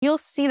you'll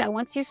see that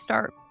once you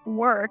start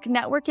work,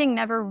 networking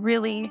never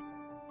really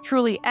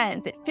truly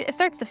ends. It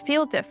starts to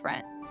feel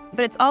different,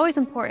 but it's always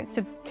important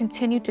to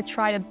continue to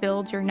try to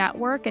build your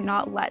network and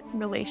not let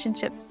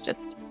relationships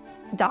just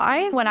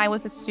die. When I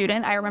was a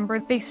student, I remember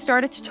they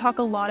started to talk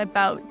a lot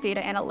about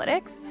data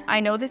analytics. I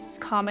know this is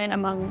common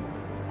among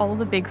all of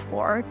the big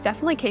four.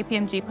 Definitely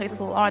KPMG places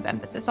a lot of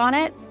emphasis on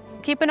it.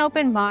 Keep an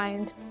open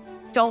mind.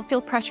 Don't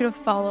feel pressure to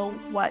follow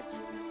what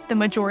the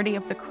majority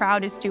of the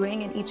crowd is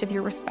doing in each of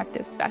your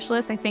respective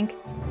specialists. I think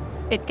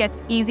it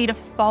gets easy to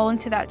fall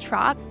into that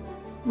trap.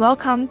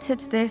 Welcome to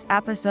today's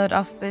episode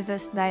of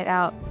Business Night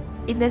Out.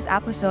 In this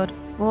episode,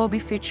 we will be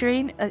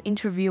featuring an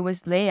interview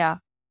with Leah,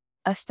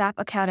 a staff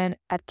accountant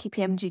at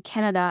KPMG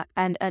Canada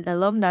and an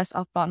alumnus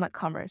of Bottom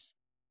Commerce.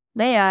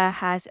 Leah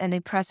has an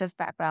impressive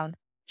background.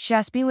 She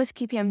has been with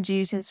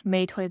KPMG since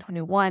May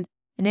 2021,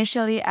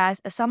 initially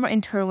as a summer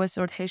intern with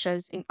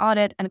rotations in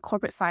audit and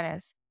corporate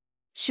finance.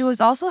 She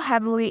was also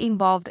heavily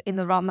involved in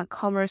the Bottom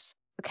Commerce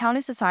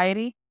Accounting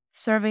Society,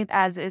 serving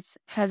as its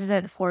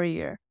president for a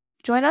year.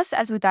 Join us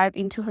as we dive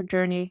into her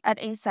journey and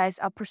insights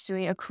of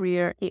pursuing a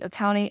career in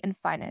accounting and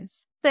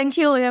finance. Thank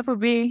you, Leah, for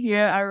being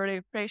here. I really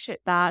appreciate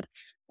that.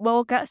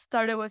 We'll get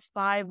started with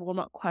 5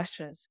 warm-up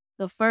questions.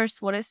 The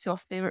first, what is your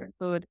favorite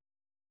food?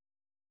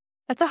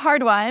 That's a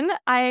hard one.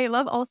 I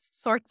love all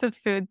sorts of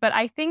food, but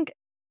I think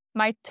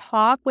my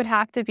top would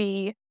have to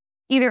be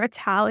either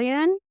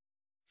Italian,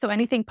 so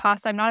anything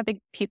pasta. I'm not a big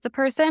pizza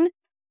person,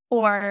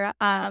 or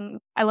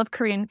I love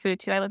Korean food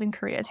too. I live in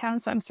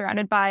Koreatown, so I'm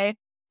surrounded by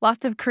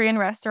lots of Korean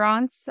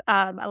restaurants.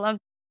 I love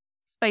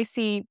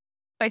spicy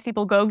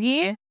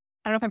bulgogi.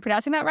 I don't know if I'm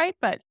pronouncing that right,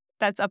 but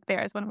that's up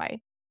there as one of my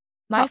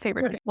top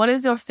favorite. What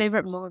is your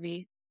favorite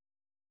movie?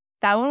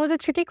 That one was a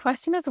tricky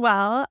question as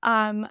well.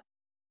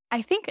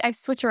 I think I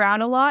switch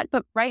around a lot,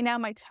 but right now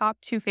my top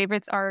 2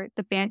 favorites are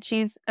The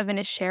Banshees of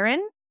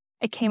Inisherin.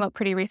 It came out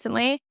pretty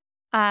recently.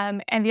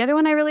 And the other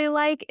one I really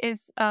like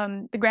is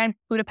The Grand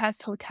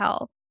Budapest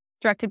Hotel,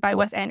 directed by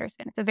Wes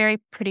Anderson. It's a very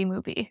pretty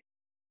movie.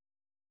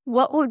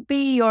 What would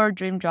be your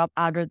dream job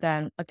other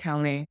than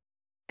accounting?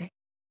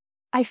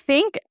 I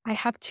think I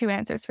have 2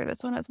 answers for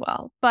this one as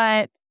well,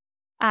 but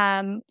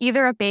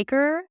either a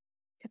baker,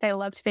 because I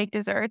love to bake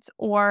desserts,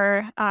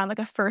 or like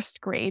a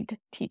first grade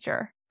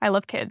teacher. I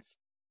love kids,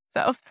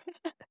 so.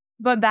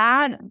 But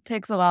that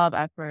takes a lot of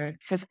effort.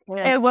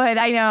 It would,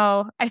 I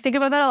know. I think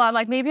about that a lot.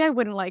 Like maybe I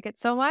wouldn't like it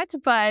so much,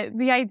 but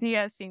the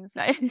idea seems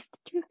nice.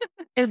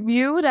 If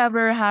you would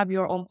ever have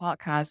your own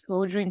podcast, who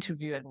would you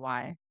interview and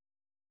why?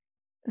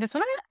 This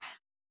one's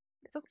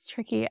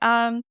tricky.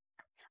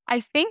 I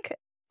think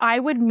I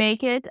would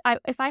make it,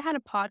 if I had a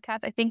podcast,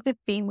 I think the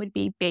theme would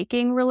be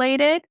baking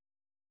related.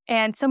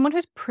 And someone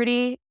who's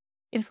pretty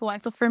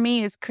influential for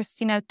me is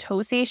Christina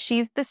Tosi.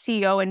 She's the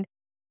CEO and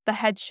the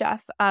head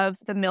chef of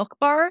the Milk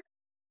Bar,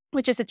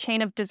 which is a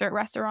chain of dessert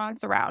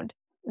restaurants around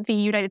the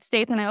United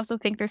States. And I also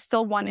think there's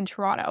still one in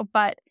Toronto.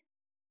 But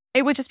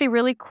it would just be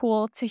really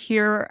cool to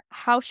hear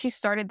how she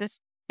started this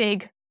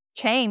big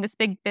chain, this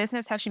big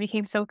business, how she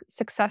became so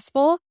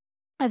successful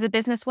as a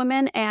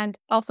businesswoman, and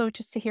also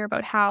just to hear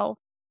about how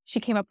she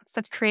came up with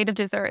such creative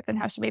desserts and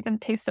how she made them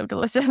taste so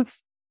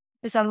delicious.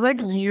 It sounds like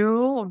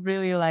you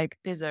really like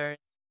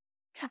desserts.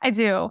 I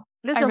do.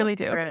 I really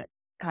do.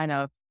 Kind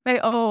of.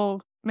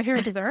 My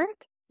favorite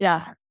dessert?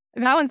 Yeah.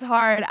 That one's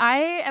hard. I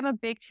am a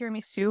big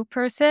tiramisu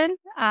person.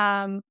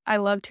 I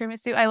love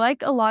tiramisu. I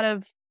like a lot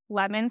of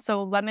lemon.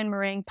 So lemon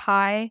meringue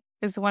pie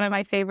is one of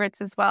my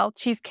favorites as well.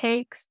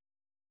 Cheesecakes.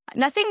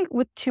 Nothing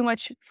with too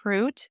much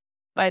fruit,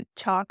 but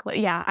chocolate.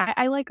 Yeah,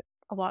 I like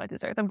a lot of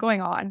desserts. I'm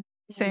going on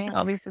saying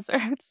all these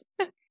desserts.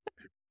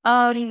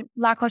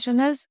 Last question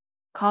is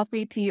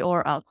coffee, tea,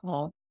 or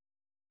alcohol?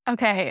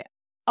 Okay,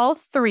 all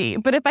 3.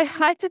 But if I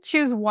had to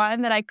choose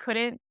one that I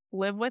couldn't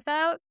live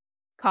without,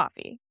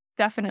 coffee.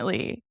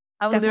 Definitely.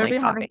 I would literally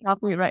having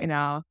coffee right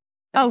now.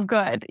 Oh,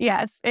 good.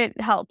 Yes, it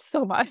helps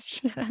so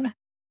much.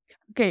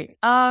 Okay.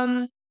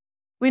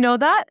 We know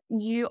that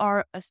you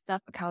are a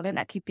staff accountant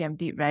at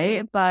KPMG,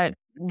 right? But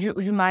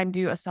would you mind do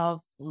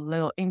yourself a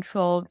little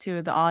intro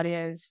to the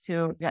audience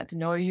to get to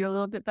know you a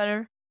little bit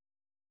better?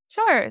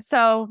 Sure.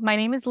 So my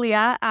name is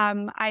Leah.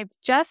 I've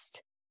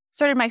just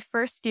started my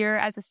first year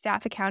as a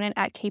staff accountant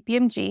at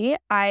KPMG.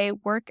 I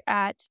work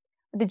at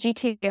the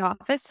GTA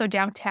office, so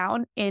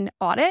downtown in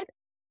audit.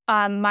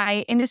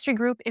 My industry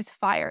group is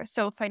FIRE,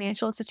 so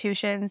financial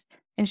institutions,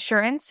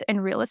 insurance,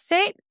 and real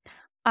estate.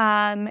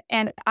 And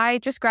I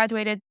just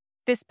graduated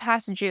this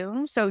past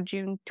June, so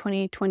June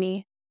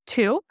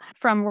 2022,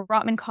 from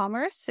Rotman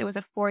Commerce. It was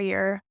a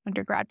 4-year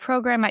undergrad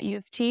program at U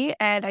of T,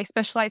 and I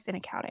specialized in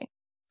accounting.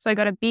 So I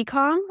got a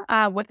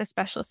BCom with a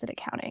specialist in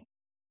accounting.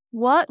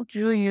 What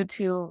drew you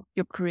to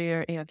your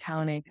career in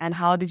accounting, and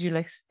how did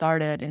you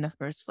start it in the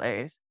first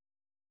place?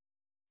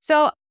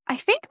 So I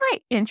think my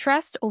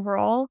interest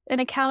overall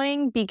in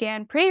accounting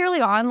began pretty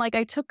early on. Like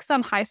I took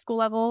some high school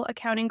level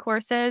accounting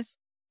courses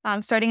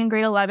starting in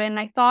grade 11. And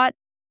I thought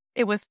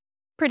it was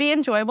pretty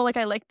enjoyable. Like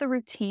I liked the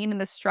routine and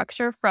the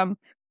structure from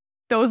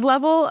those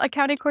level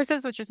accounting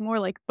courses, which is more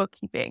like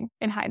bookkeeping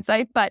in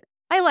hindsight. But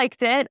I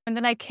liked it. And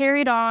then I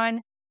carried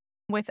on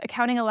with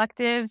accounting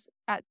electives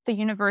at the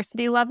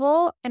university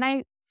level, and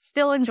I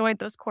still enjoyed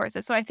those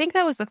courses. So I think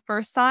that was the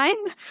first sign.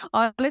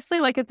 Honestly,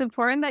 like it's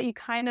important that you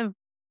kind of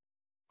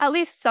at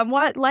least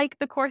somewhat like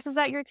the courses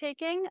that you're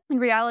taking. In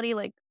reality,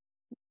 like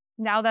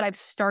now that I've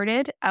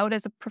started out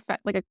as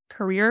like a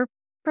career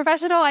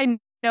professional, I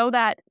know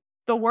that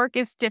the work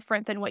is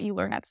different than what you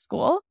learn at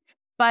school,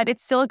 but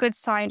it's still a good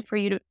sign for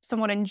you to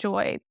somewhat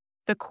enjoy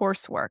the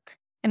coursework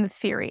and the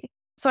theory.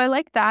 So I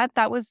like that.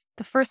 That was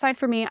the first sign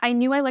for me. I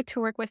knew I liked to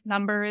work with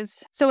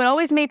numbers. So it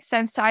always made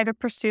sense to either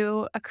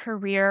pursue a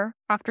career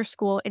after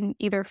school in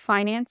either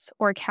finance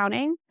or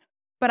accounting.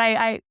 But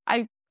I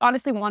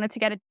honestly wanted to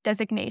get a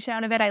designation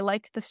out of it. I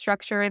liked the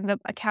structure in the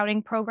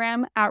accounting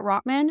program at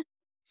Rotman.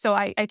 So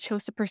I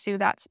chose to pursue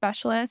that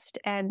specialist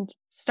and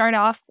start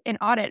off in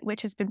audit,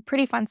 which has been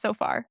pretty fun so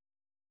far.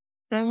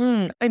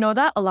 I know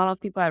that a lot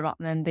of people at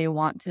Rotman, they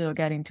want to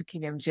get into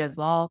KPMG as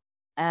well.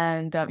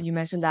 And you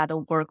mentioned that the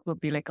work will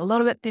be like a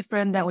little bit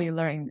different than what you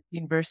learn in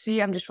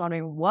university. I'm just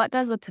wondering, what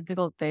does a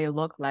typical day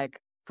look like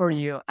for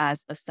you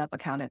as a staff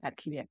accountant at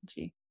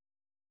KPMG?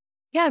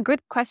 Yeah,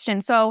 good question.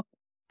 So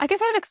I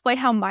guess I'd explain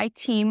how my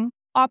team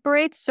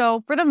operates. So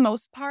for the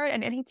most part,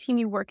 and any team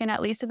you work in,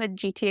 at least in the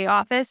GTA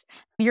office,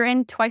 you're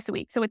in twice a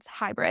week. So it's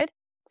hybrid.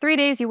 3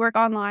 days you work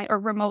online or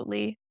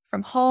remotely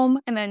from home,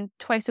 and then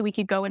twice a week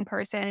you go in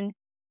person.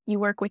 You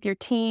work with your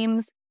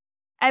teams.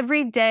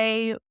 Every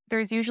day,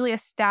 there's usually a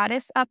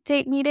status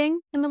update meeting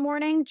in the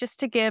morning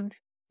just to give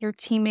your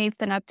teammates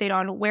an update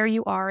on where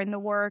you are in the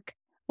work,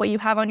 what you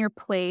have on your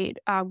plate,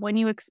 when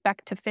you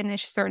expect to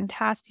finish certain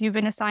tasks you've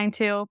been assigned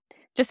to,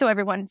 just so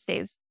everyone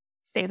stays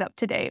up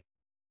to date.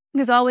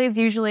 There's always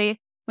usually,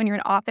 when you're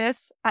in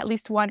office, at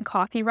least one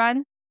coffee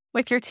run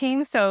with your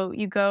team. So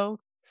you go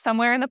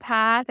somewhere in the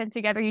path and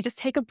together you just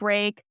take a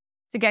break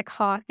to get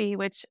coffee,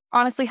 which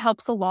honestly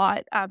helps a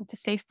lot to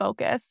stay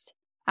focused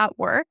at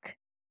work.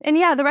 And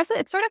yeah, the rest of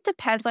it sort of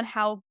depends on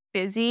how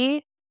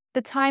busy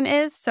the time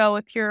is. So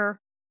if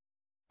you're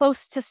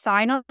close to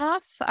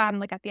sign-offs,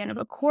 like at the end of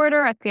a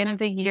quarter, at the end of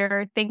the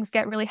year, things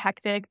get really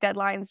hectic.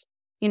 Deadlines,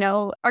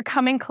 are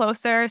coming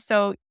closer.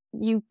 So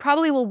you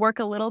probably will work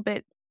a little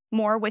bit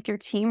more with your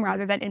team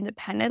rather than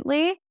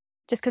independently,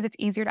 just because it's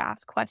easier to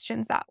ask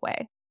questions that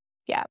way.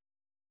 Yeah.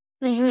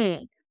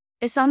 hmm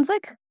It sounds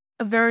like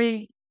a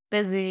very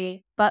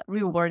busy but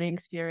rewarding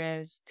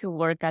experience to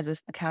work as an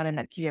accountant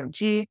at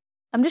KPMG.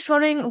 I'm just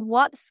wondering,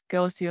 what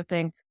skills do you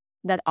think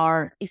that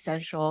are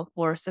essential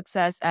for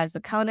success as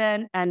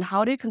accountant, and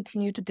how do you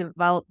continue to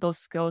develop those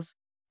skills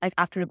like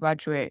after you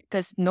graduate?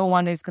 Because no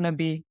one is going to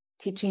be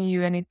teaching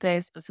you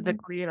anything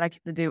specifically like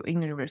you do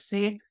in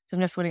university. So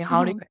I'm just wondering,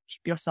 how do you Mhm.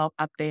 keep yourself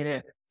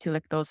updated to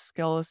like those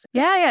skills?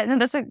 Yeah. No,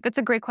 that's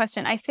a great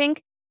question. I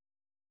think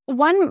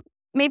one,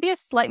 maybe a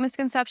slight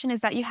misconception is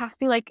that you have to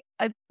be like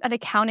an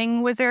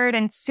accounting wizard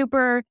and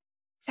super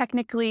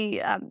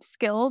technically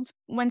skilled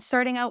when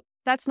starting out.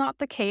 That's not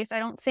the case. I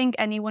don't think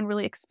anyone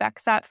really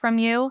expects that from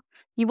you.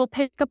 You will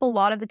pick up a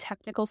lot of the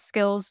technical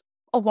skills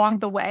along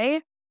the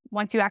way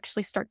once you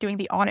actually start doing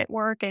the audit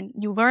work, and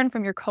you learn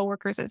from your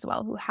coworkers as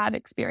well who have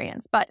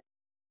experience. But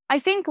I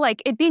think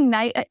like it'd be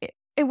nice.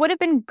 It would have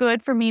been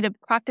good for me to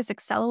practice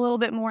Excel a little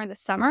bit more in the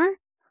summer,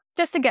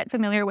 just to get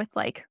familiar with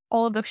like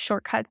all of the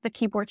shortcuts, the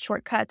keyboard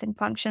shortcuts and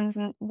functions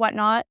and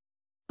whatnot.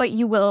 But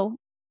you will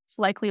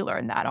likely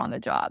learn that on the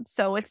job.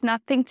 So it's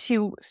nothing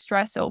to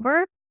stress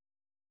over.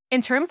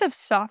 In terms of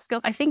soft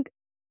skills, I think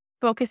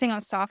focusing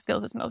on soft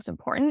skills is most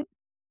important.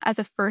 As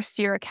a first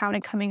year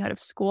accountant coming out of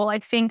school, I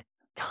think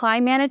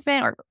time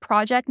management or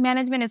project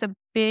management is a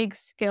big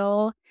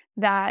skill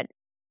that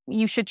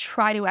you should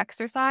try to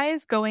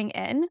exercise going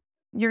in.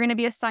 You're going to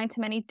be assigned to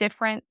many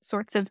different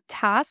sorts of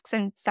tasks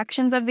and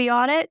sections of the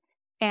audit,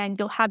 and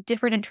you'll have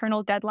different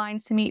internal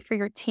deadlines to meet for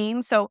your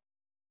team. So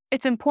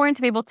it's important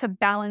to be able to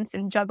balance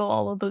and juggle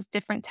all of those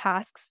different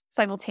tasks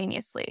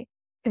simultaneously,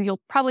 because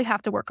you'll probably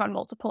have to work on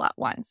multiple at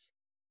once.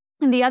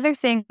 And the other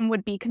thing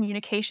would be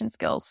communication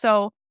skills.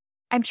 So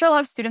I'm sure a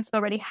lot of students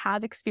already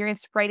have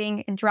experience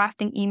writing and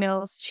drafting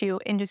emails to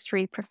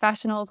industry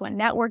professionals when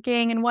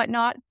networking and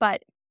whatnot,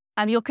 but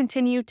you'll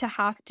continue to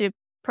have to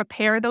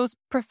prepare those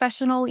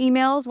professional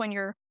emails when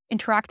you're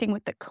interacting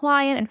with the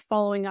client and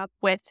following up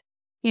with,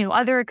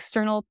 other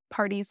external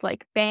parties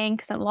like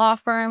banks and law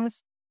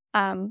firms.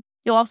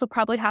 You'll also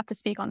probably have to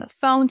speak on the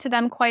phone to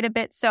them quite a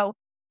bit. So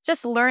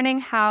just learning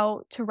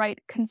how to write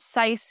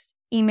concise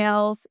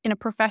emails in a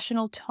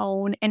professional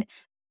tone and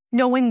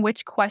knowing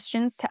which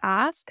questions to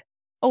ask.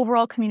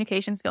 Overall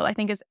communication skill, I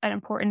think, is an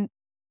important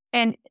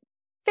and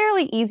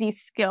fairly easy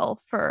skill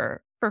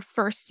for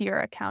first year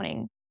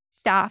accounting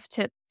staff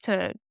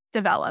to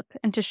develop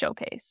and to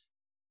showcase.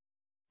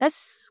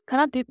 That's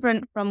kind of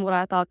different from what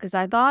I thought, because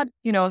I thought,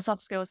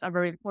 soft skills are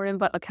very important,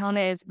 but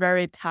accounting is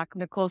very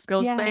technical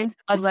skills Yeah. based.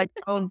 I was like,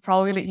 oh,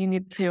 probably you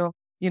need to,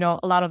 a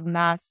lot of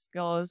math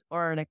skills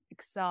or like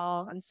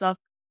Excel and stuff.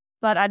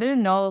 But I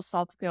didn't know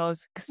soft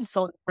skills, because it's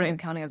so important in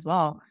accounting as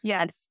well. And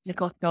Yes.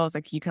 technical skills,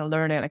 like you can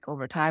learn it like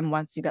over time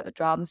once you get the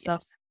job and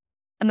stuff. Yes.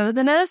 Another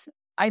thing is,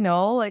 I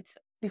know like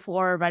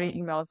before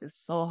writing emails is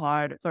so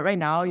hard, but right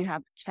now you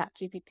have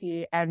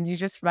ChatGPT and you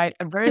just write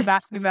a very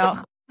fast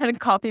email and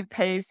copy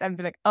paste and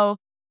be like, oh,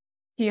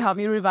 can you help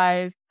me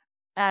revise?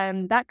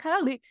 And that kind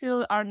of leads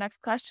to our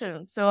next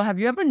question. So have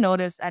you ever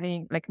noticed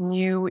any like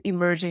new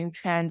emerging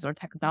trends or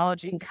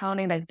technology in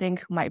accounting that I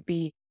think might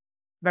be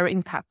very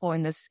impactful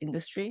in this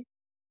industry?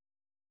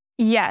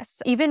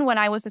 Yes. Even when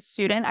I was a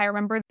student, I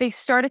remember they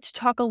started to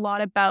talk a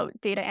lot about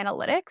data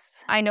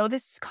analytics. I know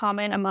this is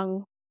common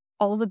among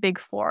all of the big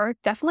four.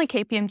 Definitely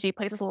KPMG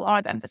places a lot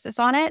of emphasis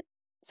on it.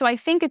 So I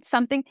think it's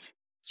something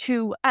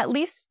to at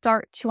least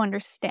start to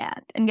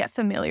understand and get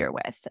familiar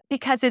with,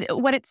 because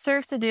what it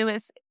serves to do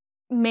is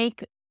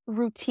make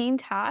routine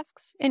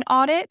tasks in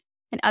audit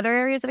and other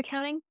areas of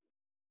accounting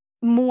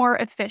more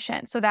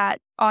efficient so that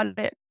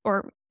audit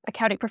or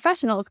accounting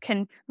professionals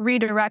can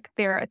redirect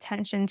their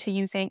attention to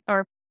using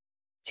or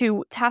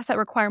to tasks that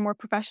require more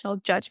professional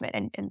judgment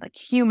and like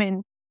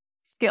human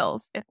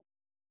skills, if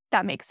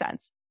that makes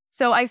sense.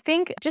 So I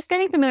think just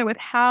getting familiar with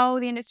how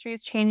the industry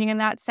is changing in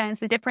that sense,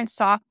 the different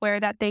software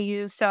that they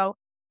use. So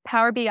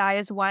Power BI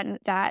is one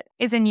that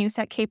is in use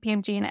at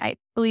KPMG, and I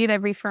believe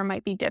every firm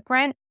might be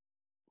different.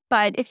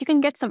 But if you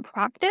can get some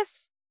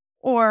practice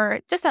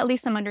or just at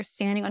least some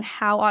understanding on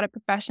how audit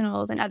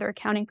professionals and other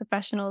accounting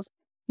professionals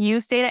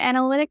use data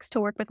analytics to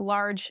work with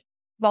large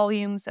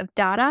volumes of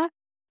data,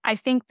 I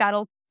think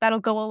that'll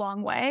go a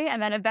long way.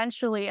 And then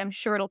eventually, I'm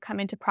sure it'll come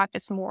into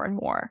practice more and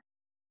more.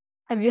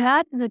 Have you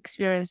had the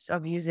experience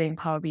of using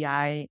Power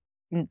BI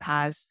in the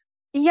past?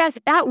 Yes,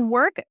 at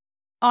work,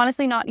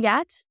 honestly, not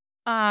yet.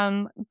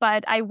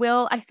 But I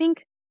will. I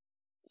think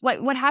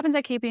what happens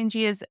at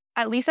KPMG is,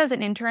 at least as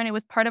an intern, it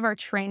was part of our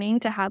training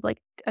to have like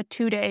a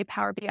 2-day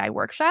Power BI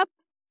workshop.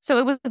 So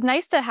it was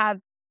nice to have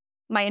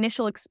my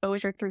initial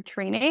exposure through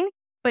training.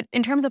 But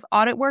in terms of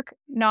audit work,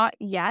 not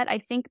yet. I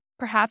think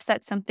perhaps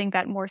that's something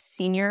that more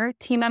senior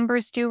team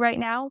members do right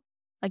now,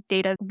 like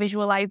data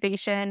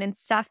visualization and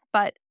stuff.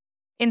 But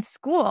in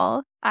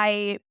school,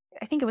 I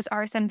think it was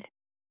RSM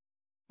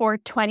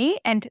 420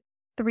 and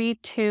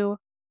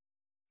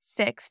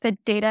 326, the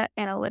data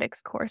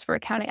analytics course for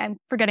accounting. I'm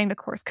forgetting the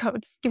course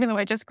codes, even though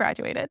I just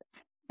graduated.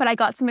 But I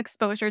got some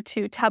exposure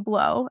to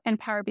Tableau and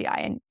Power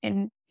BI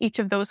in each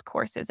of those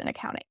courses in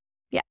accounting.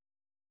 Yeah.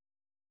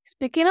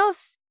 Speaking of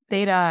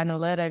data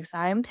analytics,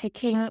 I'm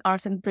taking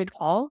Arts and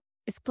Hall.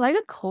 It's like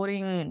a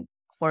coding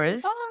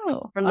course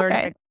Oh, for learning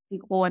okay.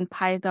 like SQL and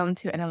Python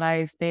to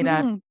analyze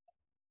data. Mm,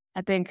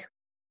 I think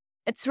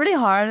it's really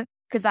hard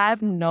because I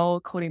have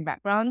no coding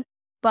background,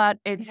 but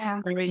it's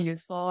yeah. very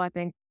useful. I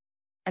think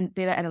and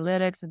data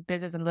analytics and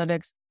business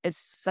analytics is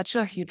such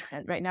a huge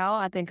trend right now.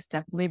 I think it's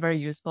definitely very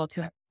useful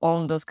to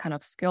own those kind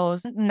of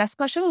skills. Next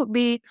question would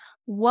be,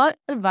 what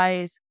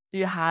advice do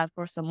you have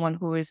for someone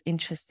who is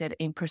interested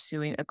in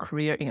pursuing a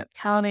career in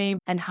accounting,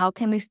 and how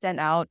can they stand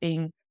out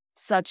in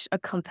such a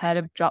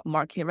competitive job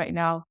market right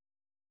now?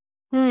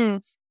 Hmm.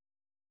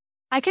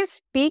 I can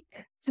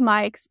speak to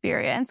my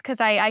experience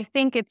because I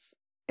think it's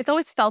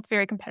always felt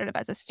very competitive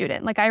as a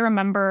student. Like I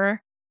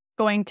remember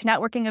going to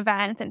networking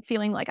events and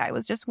feeling like I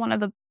was just one of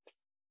the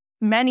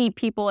many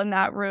people in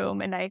that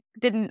room, and I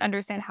didn't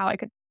understand how I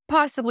could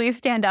possibly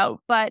stand out.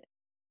 But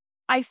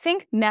I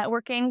think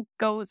networking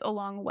goes a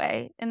long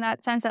way in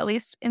that sense, at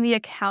least in the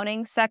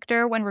accounting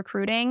sector when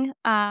recruiting.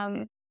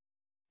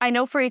 I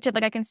know for each of,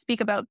 like, I can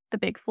speak about the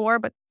big four,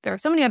 but there are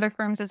so many other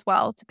firms as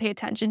well to pay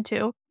attention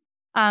to.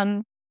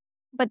 Um,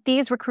 but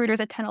these recruiters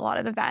attend a lot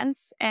of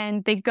events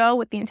and they go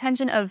with the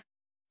intention of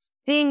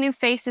seeing new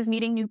faces,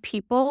 meeting new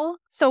people.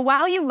 So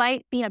while you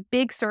might be in a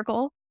big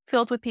circle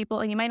filled with people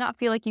and you might not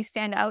feel like you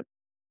stand out,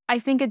 I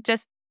think it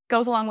just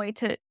goes a long way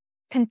to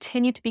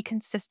continue to be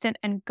consistent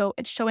and go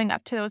and showing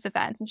up to those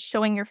events and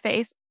showing your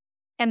face.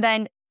 And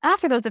then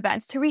after those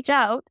events, to reach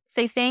out,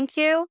 say thank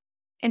you,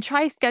 and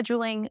try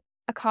scheduling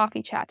a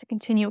coffee chat to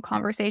continue a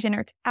conversation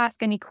or to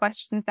ask any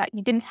questions that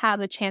you didn't have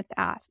the chance to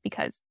ask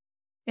because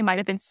it might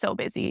have been so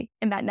busy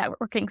in that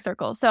networking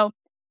circle. So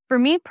for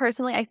me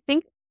personally, I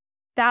think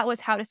that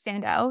was how to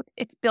stand out.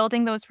 It's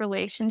building those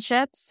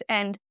relationships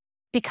and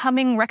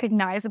becoming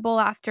recognizable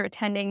after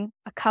attending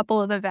a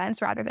couple of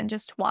events rather than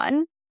just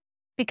one,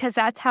 because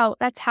that's how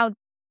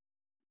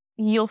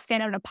you'll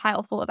stand out in a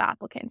pile full of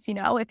applicants,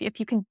 if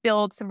you can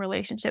build some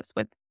relationships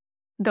with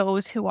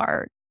those who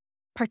are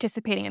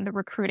participating in the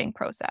recruiting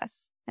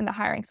process and the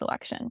hiring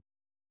selection.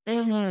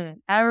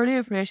 I really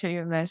appreciate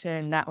you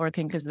mentioning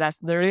networking because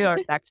that's literally our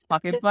next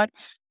talking point.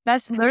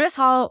 That's literally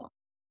how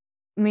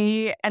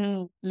me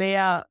and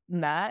Leah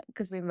met,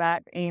 because we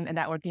met in a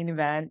networking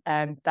event,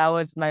 and that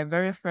was my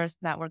very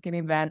first networking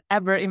event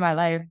ever in my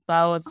life. So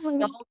I was so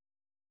Oh,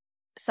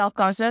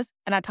 self-conscious,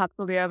 and I talked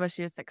to Leah, but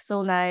she was like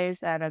so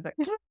nice, and I was like,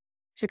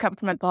 she come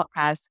to my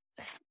podcast.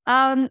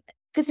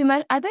 Because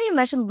I think you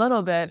mentioned a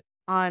little bit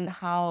on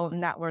how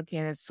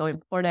networking is so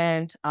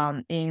important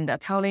in the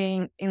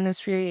accounting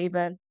industry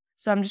even.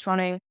 So I'm just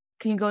wondering,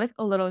 can you go like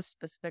a little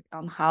specific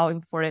on how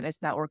important is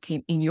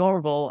networking in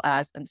your role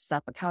as a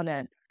staff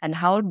accountant? And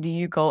how do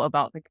you go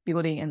about like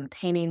building and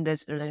maintaining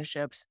these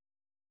relationships?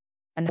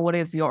 And what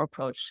is your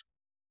approach?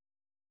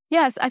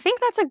 Yes, I think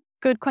that's a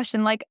good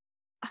question. Like,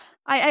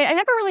 I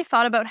never really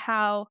thought about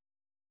how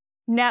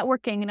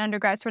networking in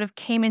undergrad sort of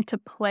came into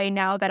play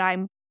now that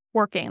I'm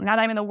working, now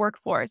that I'm in the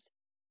workforce.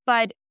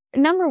 But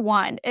number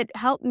one, it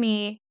helped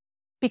me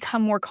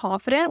become more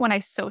confident when I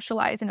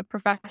socialize in a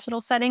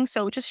professional setting.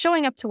 So just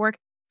showing up to work,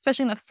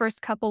 especially in the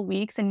first couple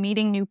weeks and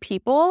meeting new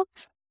people,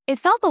 it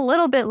felt a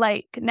little bit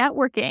like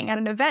networking at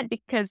an event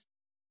because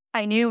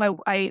I knew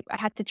I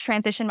had to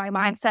transition my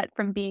mindset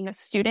from being a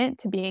student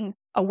to being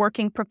a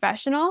working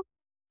professional,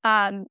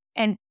 and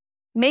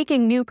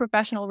making new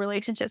professional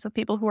relationships with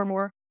people who are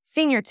more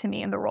senior to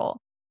me in the role.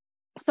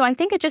 So I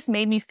think it just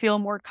made me feel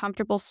more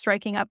comfortable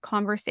striking up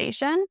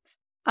conversation.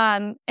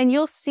 And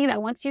you'll see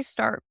that once you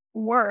start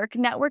work,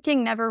 networking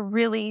never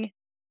really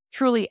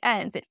truly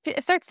ends.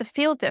 It starts to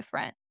feel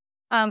different.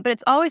 But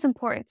it's always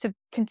important to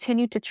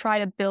continue to try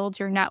to build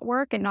your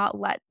network and not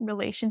let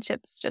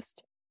relationships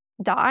just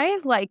die.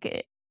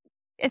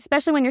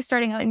 Especially when you're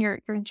starting out in your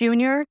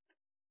junior,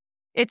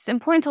 it's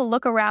important to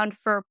look around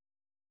for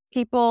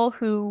people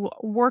who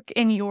work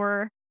in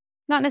your,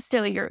 not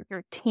necessarily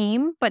your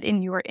team, but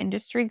in your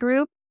industry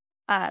group,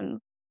 um,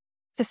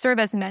 to serve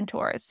as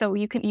mentors. So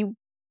you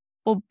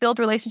will build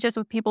relationships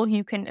with people who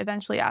you can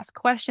eventually ask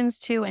questions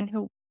to and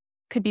who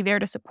could be there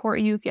to support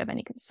you if you have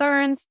any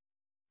concerns.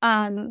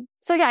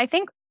 So yeah, I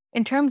think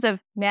in terms of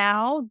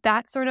now,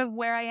 that's sort of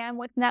where I am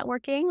with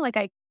networking. Like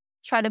I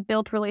try to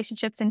build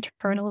relationships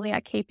internally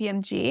at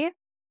KPMG.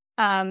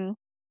 Um,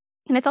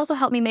 and it's also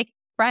helped me make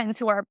friends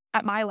who are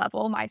at my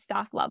level, my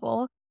staff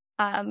level,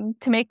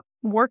 to make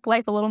work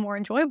life a little more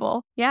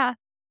enjoyable. Yeah.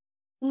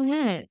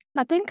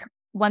 I think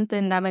one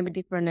thing that might be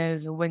different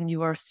is when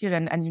you are a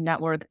student and you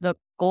network, the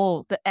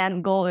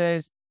end goal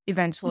is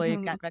eventually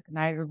Mhm. get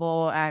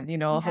recognizable and, Yes.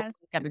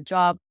 hopefully get a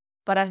job.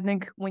 But I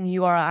think when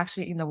you are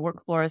actually in the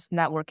workforce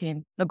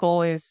networking, the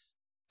goal is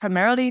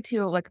primarily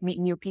to like meet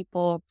new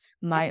people,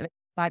 might like,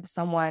 find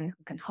someone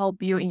who can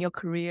help you in your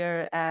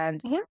career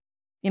and, Yeah.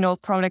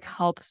 probably like,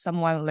 help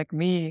someone like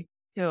me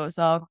too.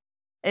 So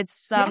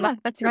it's, Yeah,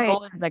 that's the right.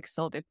 goal is like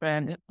so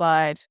different,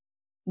 but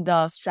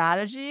the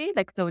strategy,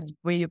 like the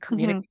way you Mhm.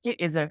 communicate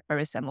is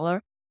very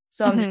similar.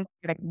 So I'm just Mhm.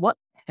 like, what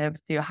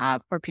tips do you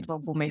have for people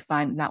who may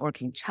find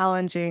networking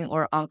challenging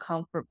or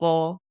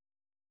uncomfortable?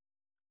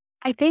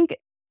 I think,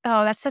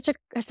 oh, that's such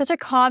a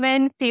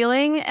common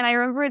feeling, and I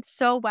remember it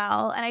so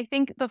well. And I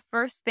think the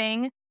first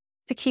thing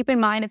to keep in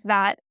mind is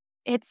that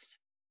it's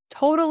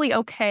totally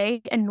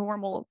okay and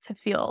normal to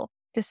feel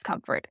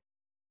discomfort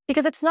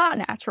because it's not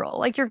natural.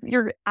 Like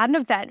you're at an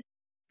event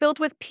filled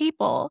with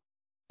people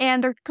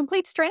and they're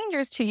complete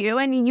strangers to you,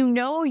 and you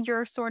know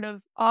you're sort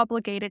of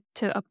obligated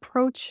to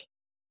approach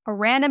a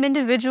random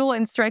individual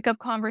and strike up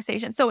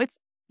conversation. So it's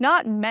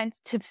not meant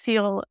to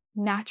feel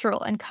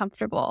natural and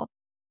comfortable.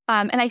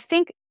 And I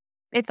think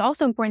it's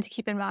also important to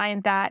keep in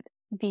mind that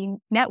the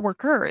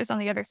networkers on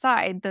the other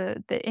side,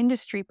 the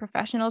industry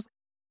professionals,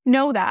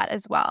 know that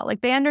as well.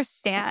 Like they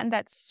understand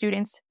that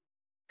students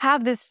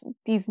have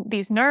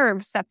these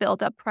nerves that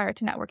build up prior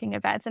to networking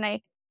events. And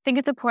I think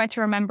it's important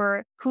to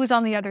remember who's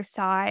on the other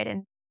side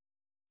and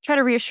try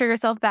to reassure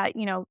yourself that,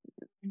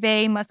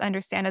 they must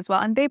understand as well.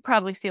 And they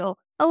probably feel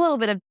a little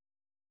bit of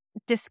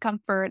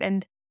discomfort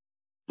and,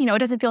 it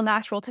doesn't feel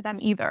natural to them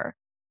either.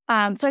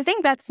 So I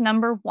think that's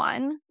number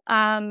one.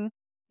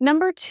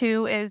 Number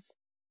two is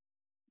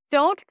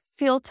don't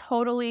feel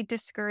totally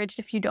discouraged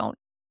if you don't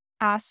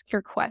ask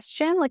your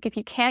question. Like if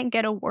you can't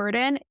get a word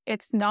in,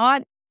 it's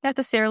not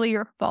necessarily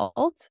your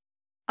fault.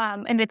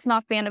 And it's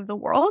not the end of the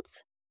world.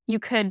 You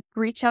could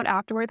reach out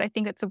afterwards. I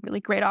think it's a really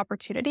great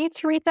opportunity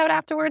to reach out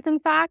afterwards, in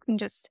fact, and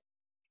just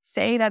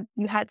say that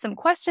you had some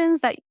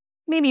questions that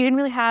maybe you didn't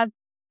really have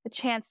the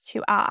chance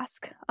to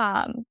ask.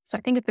 So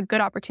I think it's a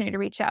good opportunity to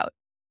reach out.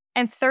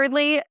 And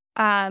thirdly,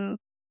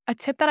 a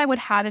tip that I would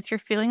have if you're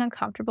feeling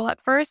uncomfortable at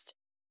first,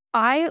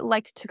 I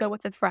liked to go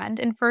with a friend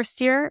in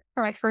first year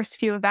for my first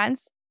few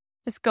events,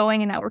 just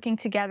going and networking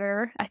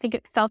together. I think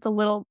it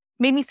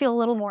made me feel a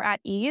little more at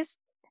ease,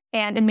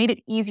 and it made it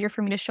easier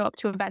for me to show up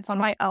to events on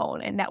my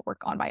own and network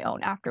on my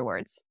own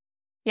afterwards.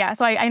 Yeah,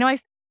 so I know I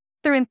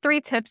threw in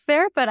three tips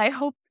there, but I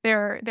hope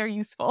they're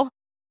useful.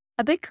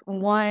 I think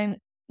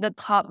the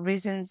top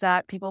reasons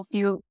that people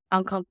feel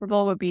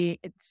uncomfortable would be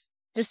it's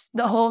just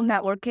the whole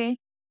networking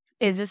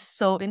is just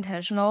so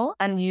intentional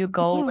and you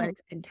go Mhm. with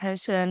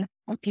intention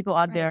and people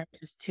out Right. there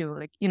just to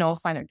like,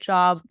 find a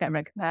job, get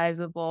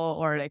recognizable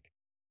or like,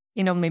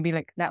 maybe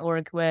like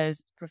network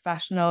with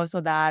professionals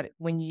so that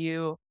when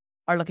you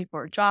are looking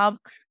for a job,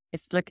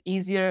 it's like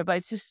easier, but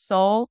it's just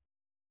so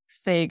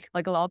fake.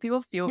 Like a lot of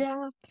people feel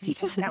Yeah.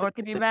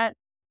 networking event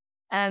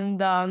and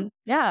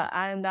yeah,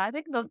 and I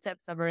think those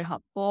tips are very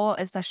helpful,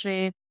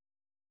 especially,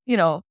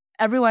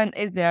 everyone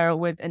is there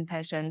with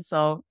intention.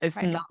 So it's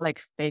Right. not like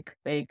fake,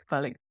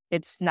 but like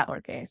it's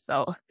networking.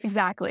 So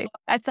Exactly.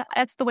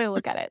 That's the way to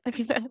look at it.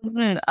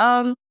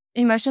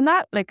 you mentioned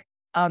that like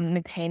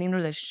maintaining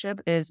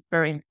relationship is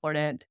very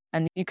important.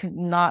 And you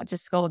can not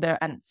just go there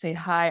and say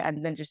hi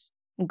and then just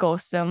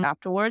ghost them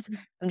afterwards.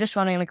 I'm just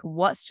wondering like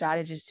what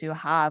strategies do you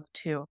have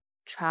to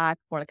track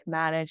or like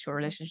manage your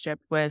relationship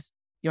with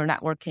your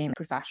networking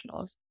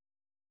professionals?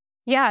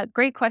 Yeah,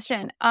 great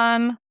question.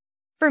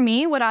 For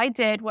me, what I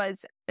did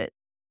was to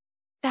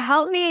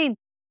help me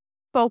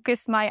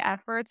focus my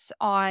efforts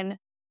on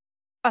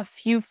a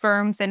few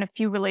firms and a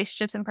few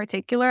relationships in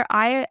particular.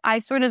 I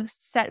sort of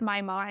set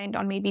my mind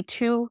on maybe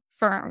two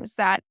firms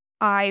that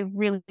I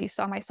really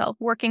saw myself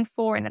working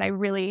for and that I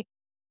really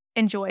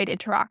enjoyed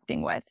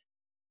interacting with.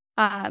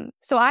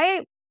 So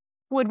I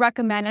would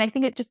recommend, and I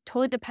think it just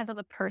totally depends on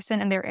the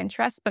person and their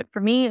interests, but for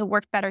me, it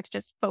worked better to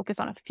just focus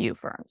on a few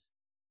firms.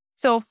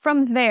 So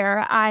from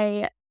there,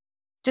 I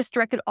just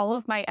directed all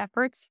of my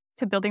efforts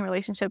to building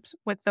relationships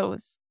with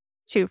those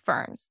two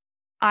firms.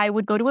 I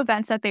would go to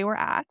events that they were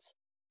at.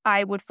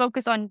 I would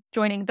focus on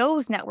joining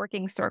those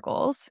networking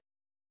circles.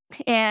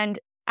 And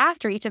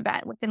after each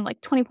event, within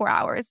like 24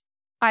 hours,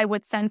 I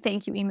would send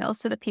thank you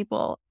emails to the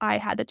people I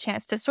had the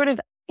chance to sort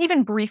of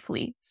even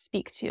briefly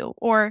speak to.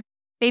 Or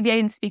maybe I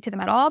didn't speak to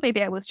them at all.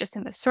 Maybe I was just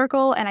in the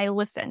circle and I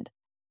listened.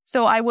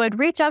 So I would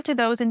reach out to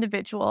those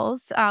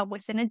individuals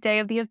within a day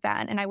of the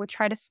event, and I would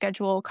try to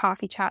schedule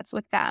coffee chats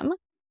with them.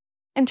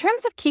 In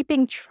terms of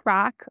keeping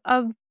track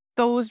of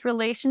those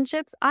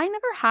relationships, I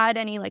never had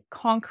any like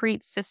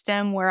concrete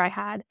system where I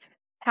had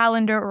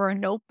calendar or a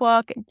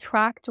notebook and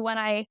tracked when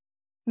I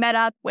met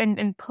up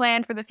and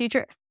planned for the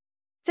future.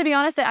 To be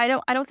honest, I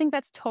don't think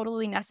that's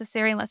totally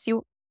necessary unless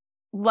you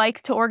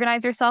like to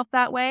organize yourself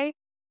that way,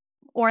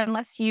 or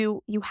unless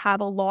you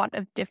have a lot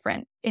of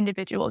different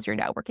individuals you're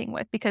networking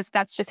with, because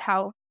that's just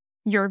how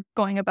you're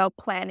going about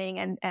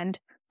planning and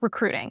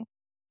recruiting.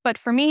 But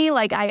for me,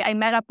 like I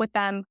met up with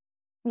them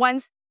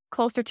once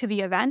closer to the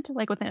event,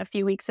 like within a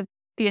few weeks of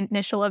the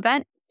initial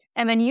event.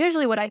 And then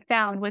usually what I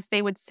found was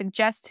they would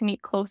suggest to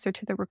meet closer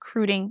to the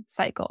recruiting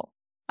cycle,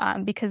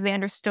 because they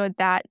understood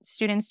that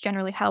students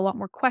generally had a lot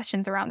more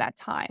questions around that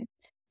time.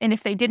 And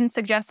if they didn't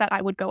suggest that,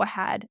 I would go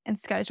ahead and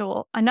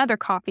schedule another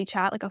coffee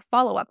chat, like a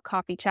follow-up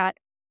coffee chat,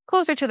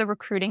 closer to the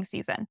recruiting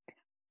season.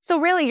 So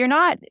really,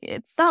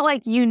 it's not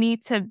like you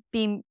need to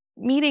be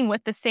meeting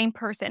with the same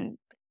person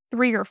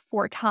 3 or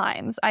 4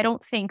 times. I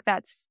don't think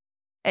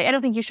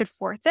you should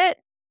force it.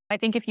 I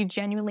think if you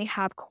genuinely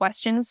have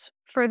questions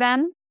for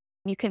them,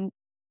 you can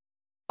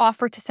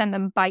offer to send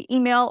them by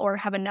email or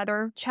have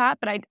another chat.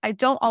 But I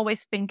don't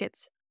always think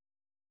it's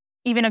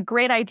even a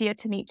great idea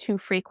to meet too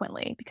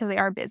frequently because they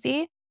are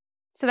busy.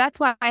 So that's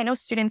why I know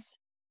students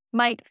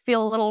might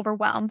feel a little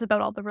overwhelmed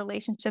about all the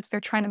relationships they're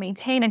trying to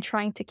maintain and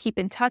trying to keep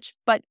in touch.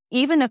 But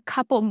even a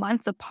couple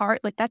months apart,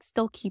 like that's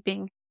still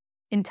keeping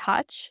in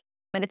touch.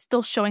 And it's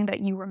still showing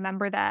that you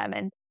remember them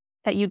and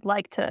that you'd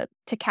like to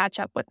catch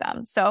up with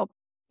them. So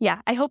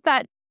yeah, I hope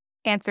that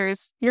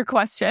answers your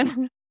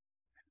question.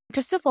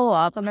 Just to follow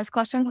up on this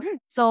question, Mhm.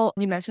 so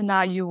you mentioned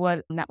that you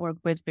would network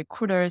with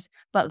recruiters,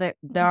 but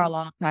there are a Mhm.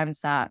 lot of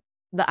times that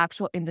the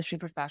actual industry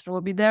professional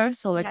will be there.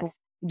 So like, Yes.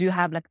 do you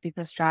have like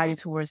different strategy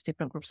towards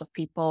different groups of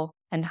people,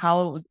 and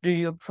how do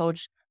you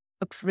approach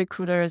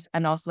recruiters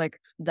and also like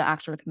the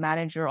actual like,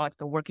 manager or like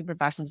the working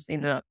professionals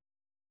in the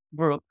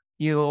group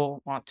you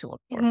want to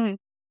look for? Mhm.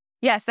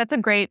 Yes, that's a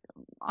great,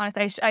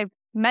 honestly, I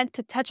meant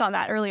to touch on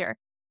that earlier.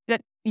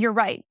 That you're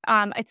right.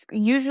 It's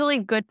usually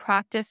good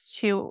practice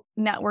to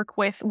network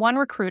with one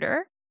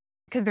recruiter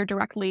because they're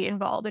directly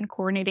involved in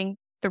coordinating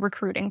the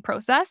recruiting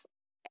process,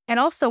 and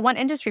also one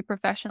industry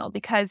professional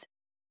because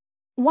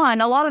a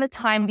lot of the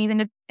time these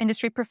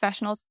industry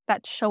professionals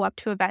that show up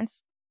to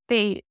events,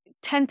 they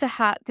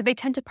they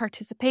tend to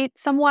participate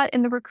somewhat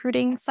in the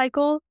recruiting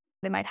cycle.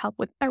 They might help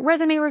with a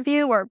resume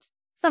review or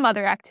some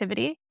other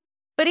activity.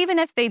 But even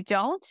if they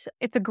don't,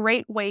 it's a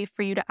great way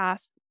for you to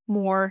ask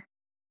more,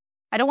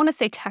 I don't want to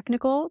say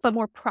technical, but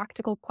more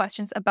practical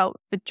questions about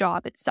the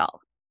job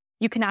itself.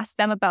 You can ask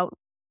them about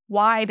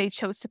why they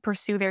chose to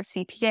pursue their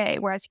CPA,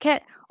 whereas you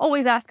can't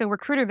always ask the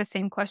recruiter the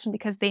same question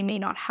because they may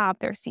not have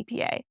their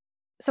CPA.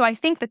 So I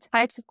think the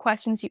types of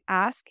questions you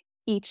ask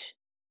each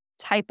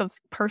type of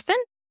person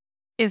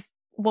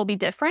will be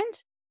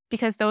different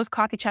because those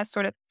coffee chats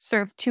sort of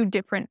serve two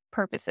different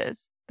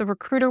purposes. The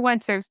recruiter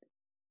one serves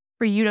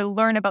for you to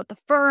learn about the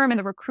firm and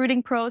the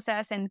recruiting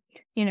process and,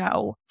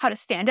 how to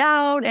stand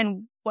out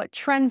and what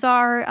trends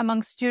are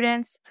among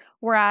students.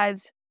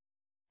 Whereas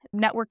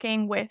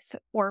networking with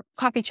or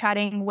coffee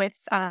chatting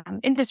with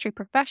industry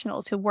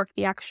professionals who work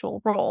the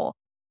actual role,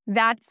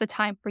 that's the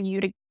time for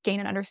you to gain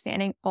an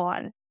understanding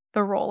on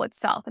the role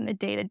itself and the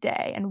day to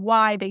day and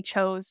why they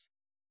chose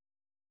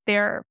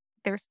their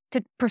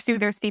to pursue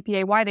their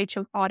CPA, why they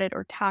chose audit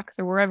or tax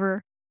or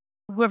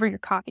whoever you're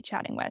coffee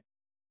chatting with.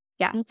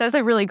 Yeah. So that's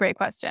a really great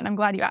question. I'm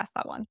glad you asked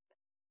that one.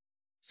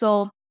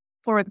 So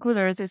for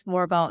recruiters, it's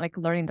more about like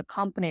learning the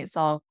company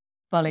itself,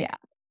 but like Yeah.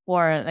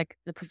 for like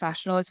the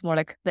professional, it's more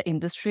like the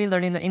industry,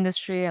 learning the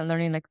industry and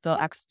learning like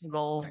the actual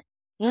goal.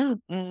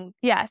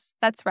 Yes,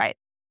 that's right.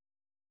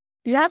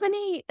 Do you have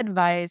any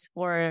advice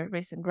for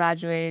recent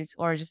graduates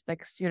or just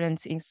like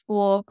students in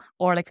school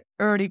or like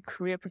early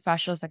career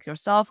professionals like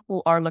yourself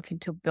who are looking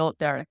to build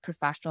their like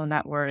professional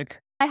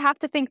network? I have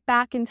to think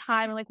back in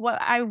time, like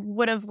what I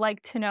would have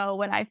liked to know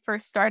when I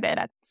first started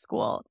at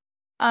school.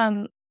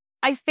 Um,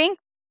 I think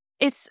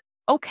it's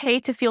okay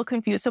to feel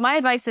confused. So my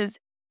advice is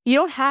you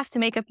don't have to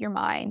make up your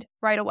mind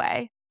right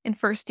away in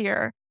first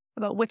year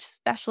about which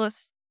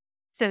specialists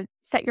to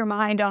set your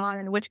mind on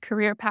and which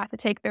career path to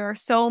take. There are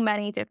so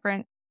many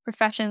different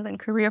professions and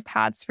career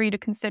paths for you to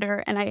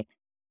consider. And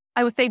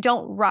I would say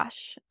don't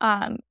rush.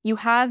 You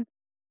have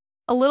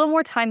a little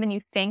more time than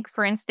you think.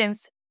 For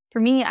instance, for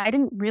me, I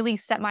didn't really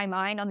set my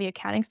mind on the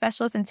accounting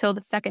specialist until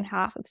the second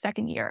half of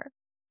second year.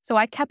 So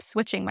I kept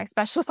switching my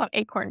specialist on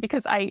Acorn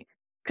because I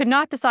could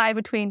not decide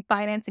between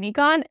finance and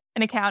econ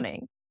and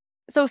accounting.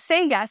 So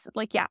say yes,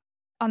 like, yeah,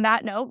 on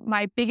that note,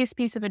 my biggest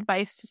piece of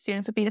advice to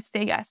students would be to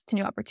say yes to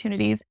new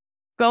opportunities.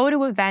 Go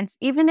to events,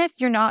 even if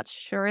you're not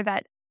sure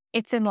that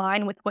it's in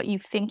line with what you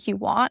think you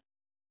want.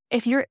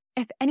 If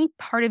any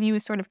part of you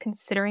is sort of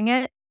considering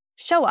it,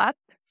 show up,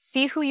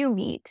 see who you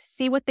meet,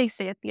 see what they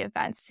say at the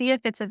event, see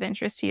if it's of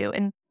interest to you.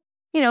 And,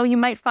 you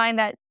might find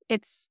that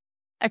it's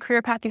a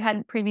career path you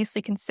hadn't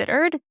previously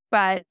considered,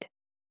 but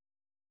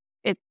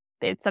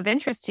it's of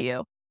interest to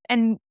you.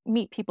 And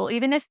meet people,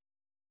 even if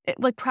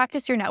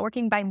practice your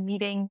networking by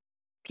meeting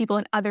people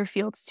in other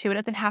fields too. It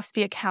doesn't have to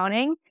be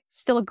accounting. It's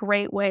still a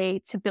great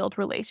way to build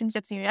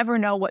relationships. You never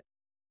know what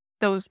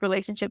those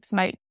relationships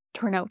might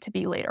turn out to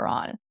be later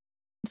on.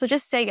 So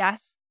just say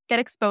yes, get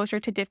exposure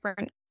to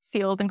different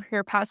fields and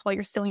career paths while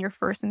you're still in your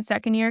first and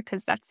second year,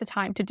 because that's the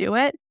time to do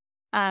it.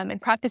 And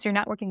practice your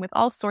networking with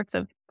all sorts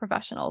of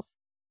professionals.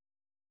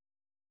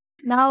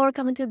 Now we're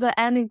coming to the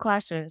ending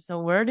question.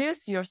 So where do you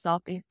see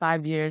yourself in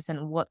 5 years,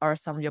 and what are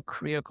some of your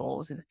career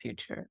goals in the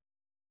future?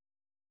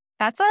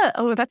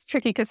 That's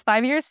tricky because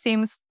 5 years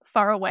seems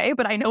far away,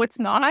 but I know it's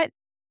not.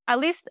 At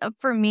least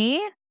for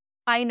me,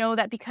 I know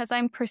that because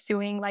I'm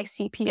pursuing my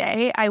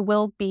CPA, I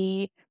will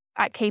be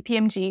at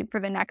KPMG for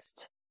the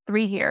next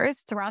 3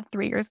 years. It's around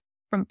 3 years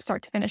from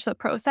start to finish the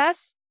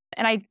process.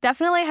 And I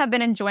definitely have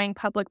been enjoying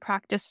public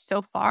practice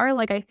so far.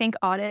 Like, I think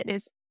audit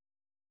is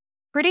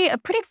a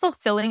pretty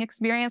fulfilling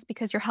experience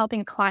because you're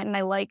helping a client, and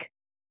I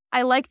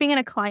like being in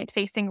a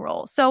client-facing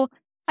role. So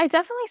I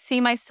definitely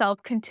see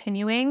myself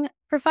continuing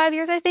for 5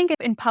 years, I think,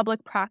 in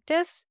public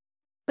practice.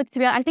 But to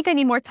be honest, I think I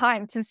need more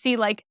time to see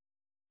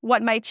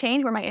what might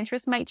change, where my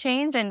interests might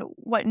change, and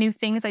what new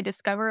things I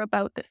discover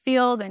about the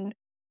field and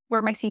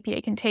where my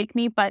CPA can take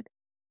me. But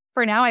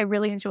for now, I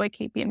really enjoy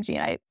KPMG,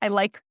 and I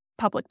like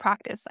public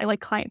practice. I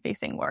like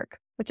client-facing work,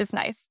 which is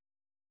nice.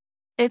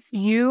 If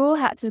you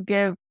had to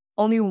give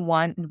only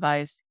one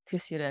advice to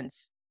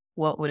students,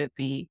 what would it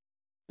be?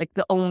 Like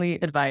the only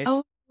advice?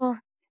 Oh,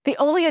 the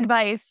only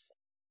advice.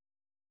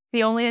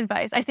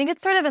 I think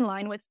it's sort of in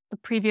line with the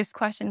previous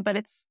question, but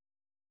it's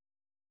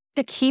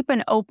to keep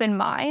an open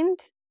mind.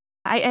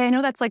 I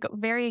know that's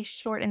very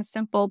short and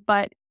simple,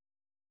 but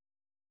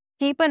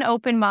keep an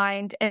open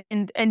mind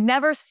and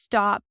never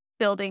stop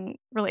building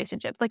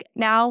relationships. Like,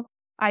 now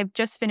I've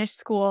just finished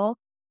school,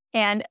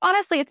 and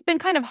honestly, it's been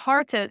kind of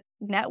hard to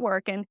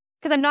network, and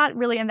because I'm not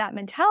really in that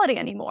mentality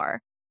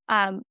anymore.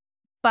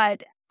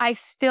 But I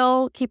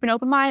still keep an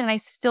open mind, and I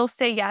still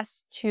say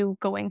yes to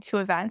going to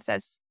events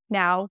as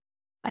now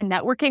a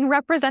networking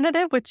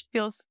representative, which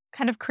feels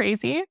kind of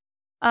crazy,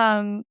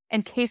 and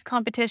case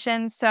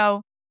competitions.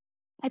 So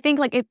I think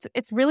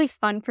it's really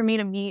fun for me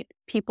to meet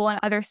people in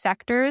other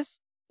sectors,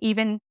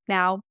 even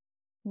now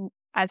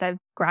as I've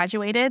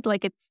graduated.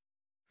 It's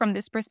from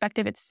this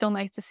perspective, it's still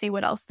nice to see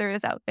what else there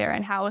is out there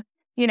and how,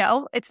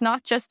 it's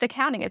not just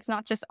accounting, it's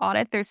not just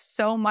audit. There's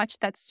so much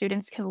that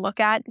students can look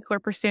at who are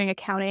pursuing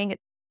accounting. It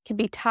can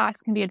be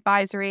tax, can be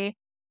advisory.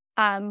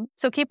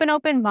 So keep an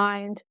open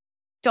mind.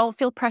 Don't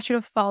feel pressure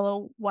to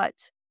follow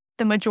what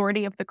the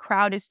majority of the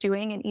crowd is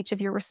doing in each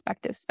of your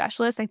respective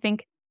specialists. I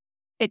think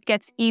it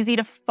gets easy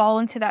to fall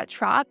into that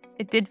trap.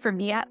 It did for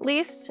me, at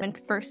least, in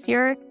first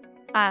year.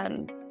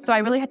 So I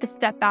really had to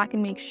step back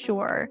and make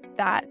sure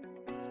that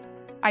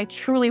I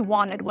truly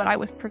wanted what I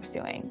was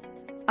pursuing.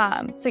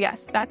 So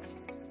yes,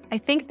 I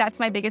think that's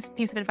my biggest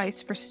piece of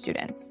advice for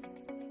students.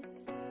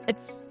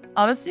 It's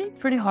honestly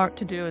pretty hard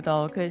to do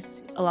though,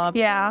 because a lot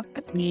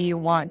of we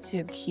want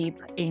to keep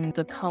in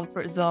the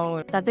comfort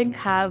zone. I think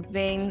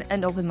having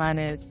an open mind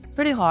is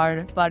pretty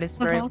hard, but it's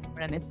very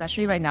important,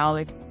 especially right now.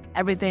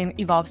 Everything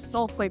evolves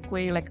so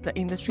quickly, the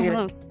industry,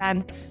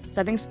 and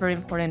so I think it's very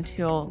important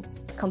to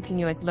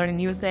continue learning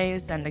new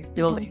things and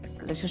building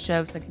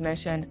relationships, like you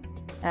mentioned.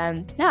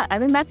 And yeah, I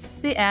think that's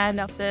the end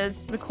of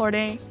this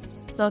recording.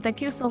 So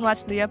thank you so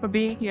much, Leah, for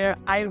being here.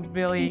 I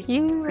really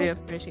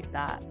appreciate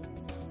that.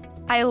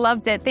 I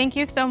loved it. Thank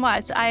you so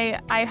much.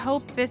 I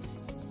hope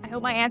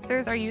my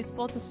answers are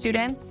useful to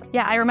students.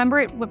 Yeah, I remember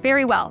it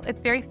very well.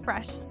 It's very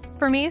fresh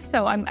for me,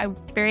 so I'm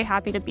very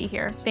happy to be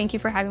here. Thank you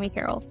for having me,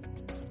 Carol.